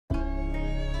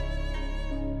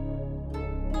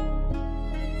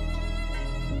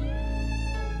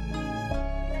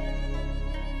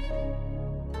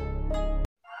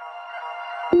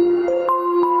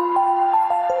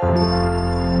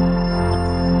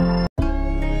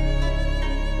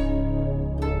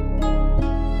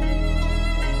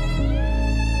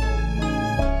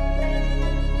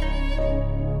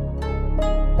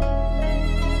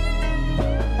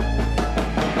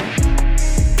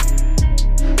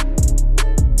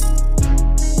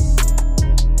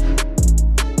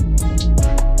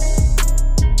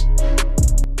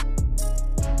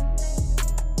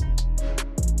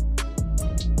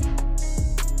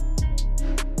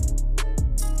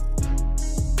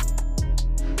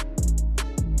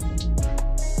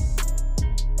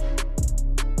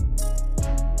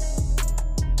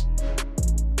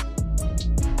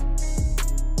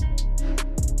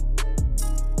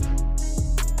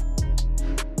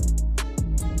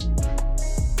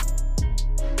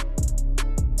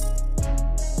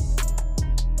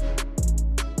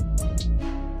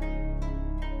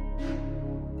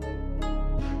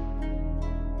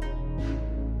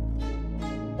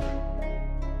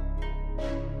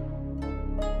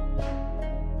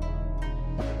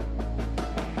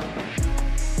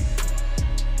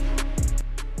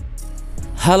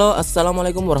Halo,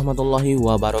 assalamualaikum warahmatullahi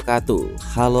wabarakatuh.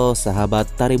 Halo sahabat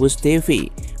Taribus TV,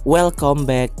 welcome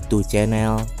back to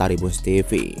channel Taribus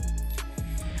TV.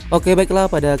 Oke, baiklah,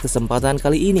 pada kesempatan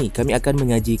kali ini kami akan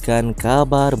menyajikan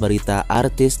kabar berita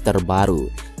artis terbaru,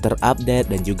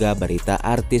 terupdate dan juga berita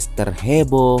artis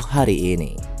terheboh hari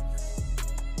ini.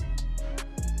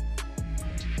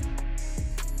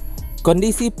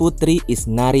 Kondisi Putri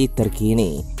Isnari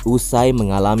terkini, usai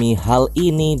mengalami hal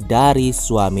ini dari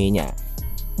suaminya.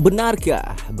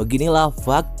 Benarkah? Beginilah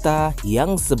fakta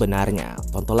yang sebenarnya.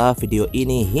 Tontonlah video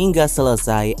ini hingga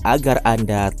selesai agar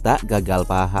Anda tak gagal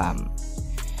paham.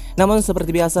 Namun seperti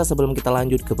biasa, sebelum kita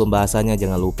lanjut ke pembahasannya,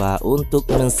 jangan lupa untuk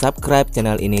subscribe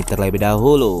channel ini terlebih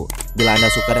dahulu. Bila Anda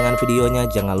suka dengan videonya,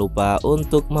 jangan lupa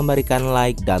untuk memberikan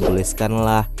like dan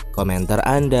tuliskanlah komentar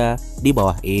Anda di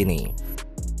bawah ini.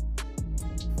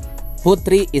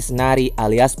 Putri Isnari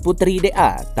alias Putri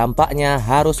DA tampaknya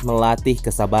harus melatih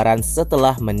kesabaran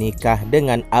setelah menikah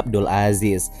dengan Abdul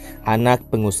Aziz, anak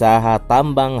pengusaha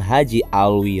tambang Haji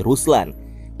Alwi Ruslan.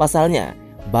 Pasalnya,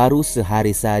 baru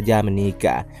sehari saja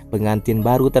menikah, pengantin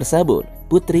baru tersebut,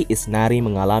 Putri Isnari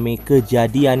mengalami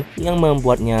kejadian yang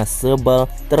membuatnya sebel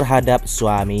terhadap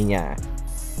suaminya.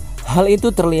 Hal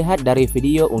itu terlihat dari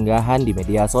video unggahan di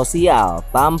media sosial.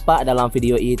 Tampak dalam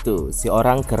video itu,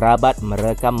 seorang kerabat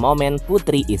merekam momen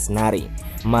Putri Isnari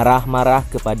marah-marah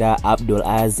kepada Abdul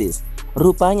Aziz.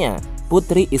 Rupanya,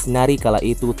 Putri Isnari kala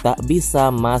itu tak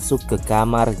bisa masuk ke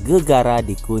kamar gegara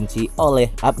dikunci oleh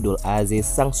Abdul Aziz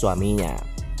sang suaminya.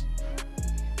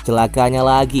 Celakanya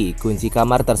lagi, kunci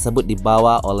kamar tersebut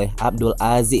dibawa oleh Abdul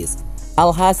Aziz.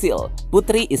 Alhasil,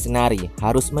 Putri Isnari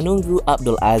harus menunggu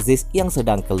Abdul Aziz yang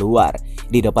sedang keluar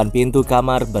di depan pintu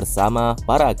kamar bersama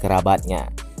para kerabatnya.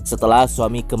 Setelah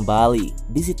suami kembali,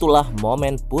 disitulah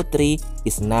momen Putri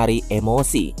Isnari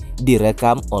emosi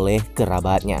direkam oleh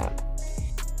kerabatnya.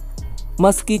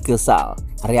 Meski kesal,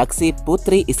 reaksi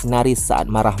Putri Isnari saat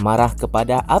marah-marah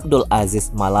kepada Abdul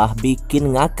Aziz malah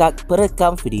bikin ngakak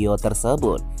perekam video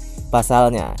tersebut.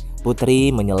 Pasalnya, Putri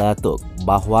menyeletuk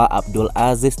bahwa Abdul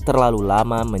Aziz terlalu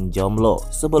lama menjomblo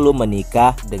sebelum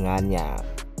menikah dengannya.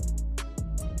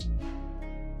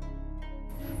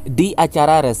 Di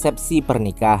acara resepsi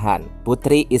pernikahan,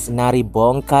 Putri Isnari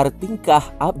bongkar tingkah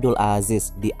Abdul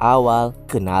Aziz di awal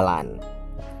kenalan.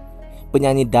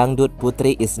 Penyanyi dangdut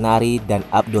Putri Isnari dan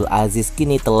Abdul Aziz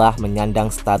kini telah menyandang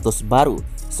status baru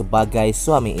sebagai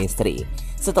suami istri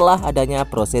setelah adanya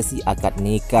prosesi akad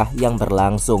nikah yang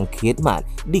berlangsung khidmat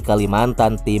di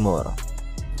Kalimantan Timur.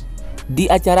 Di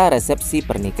acara resepsi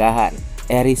pernikahan,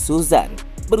 Eri Suzan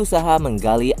berusaha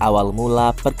menggali awal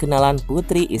mula perkenalan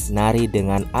Putri Isnari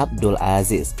dengan Abdul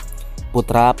Aziz.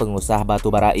 Putra pengusaha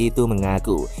batubara itu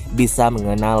mengaku bisa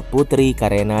mengenal Putri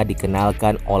karena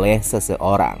dikenalkan oleh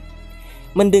seseorang.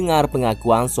 Mendengar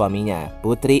pengakuan suaminya,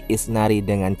 Putri Isnari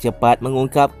dengan cepat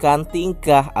mengungkapkan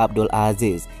tingkah Abdul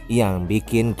Aziz yang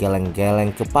bikin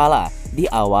geleng-geleng kepala di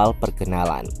awal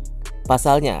perkenalan.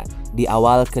 Pasalnya, di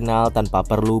awal kenal tanpa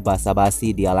perlu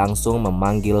basa-basi dia langsung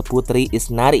memanggil Putri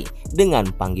Isnari dengan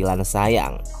panggilan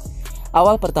sayang.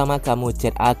 "Awal pertama kamu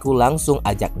chat aku langsung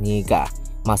ajak nikah.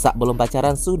 Masa belum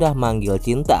pacaran sudah manggil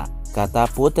cinta?" kata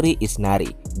Putri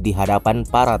Isnari di hadapan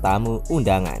para tamu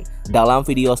undangan dalam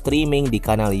video streaming di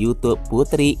kanal YouTube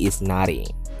Putri Isnari.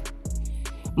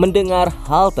 Mendengar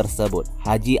hal tersebut,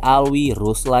 Haji Alwi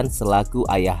Ruslan selaku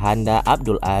ayahanda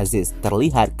Abdul Aziz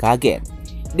terlihat kaget.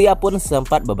 Dia pun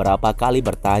sempat beberapa kali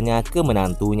bertanya ke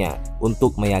menantunya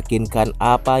untuk meyakinkan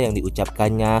apa yang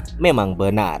diucapkannya memang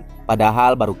benar.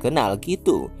 Padahal baru kenal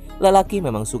gitu, lelaki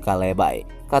memang suka lebay,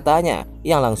 katanya,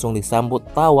 yang langsung disambut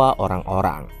tawa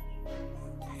orang-orang.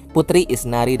 Putri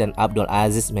Isnari dan Abdul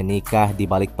Aziz menikah di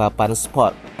Balikpapan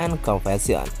Sport and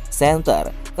Convention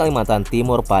Center, Kalimantan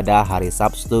Timur pada hari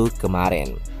Sabtu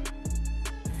kemarin.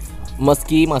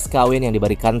 Meski mas kawin yang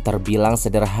diberikan terbilang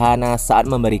sederhana saat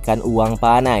memberikan uang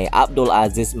panai, Abdul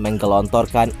Aziz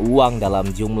menggelontorkan uang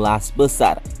dalam jumlah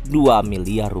sebesar 2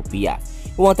 miliar rupiah.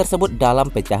 Uang tersebut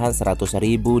dalam pecahan 100.000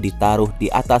 ditaruh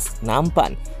di atas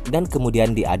nampan dan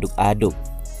kemudian diaduk-aduk.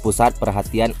 Pusat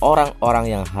perhatian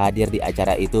orang-orang yang hadir di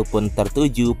acara itu pun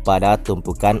tertuju pada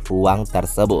tumpukan uang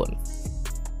tersebut.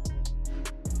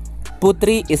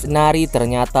 Putri Isnari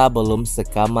ternyata belum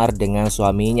sekamar dengan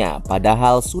suaminya,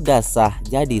 padahal sudah sah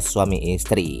jadi suami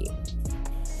istri.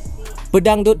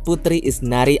 Pedangdut Putri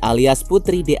Isnari alias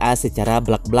Putri DA secara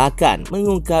belak-belakan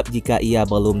mengungkap jika ia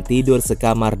belum tidur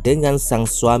sekamar dengan sang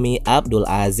suami Abdul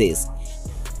Aziz.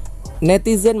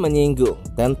 Netizen menyinggung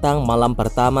tentang malam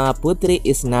pertama Putri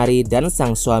Isnari dan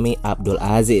sang suami Abdul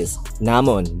Aziz.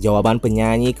 Namun, jawaban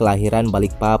penyanyi kelahiran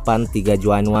Balikpapan 3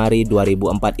 Januari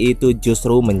 2004 itu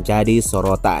justru menjadi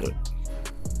sorotan.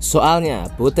 Soalnya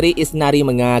Putri Isnari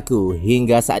mengaku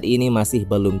hingga saat ini masih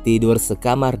belum tidur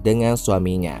sekamar dengan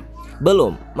suaminya.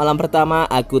 "Belum, malam pertama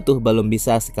aku tuh belum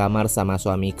bisa sekamar sama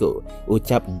suamiku,"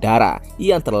 ucap Dara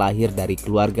yang terlahir dari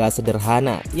keluarga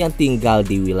sederhana yang tinggal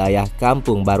di wilayah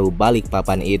Kampung Baru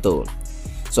Balikpapan itu.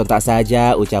 Sontak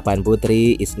saja ucapan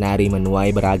Putri Isnari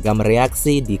menuai beragam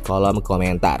reaksi di kolom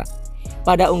komentar.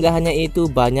 Pada unggahannya itu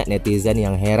banyak netizen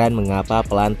yang heran mengapa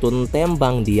pelantun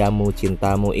tembang diamu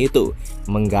cintamu itu,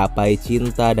 menggapai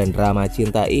cinta dan drama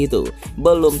cinta itu,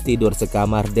 belum tidur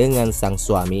sekamar dengan sang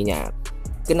suaminya.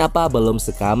 "Kenapa belum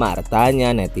sekamar?" tanya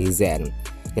netizen.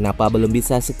 "Kenapa belum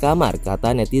bisa sekamar?"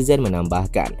 kata netizen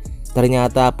menambahkan.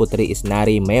 Ternyata Putri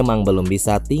Isnari memang belum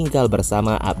bisa tinggal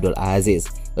bersama Abdul Aziz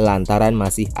lantaran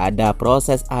masih ada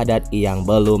proses adat yang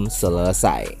belum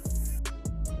selesai.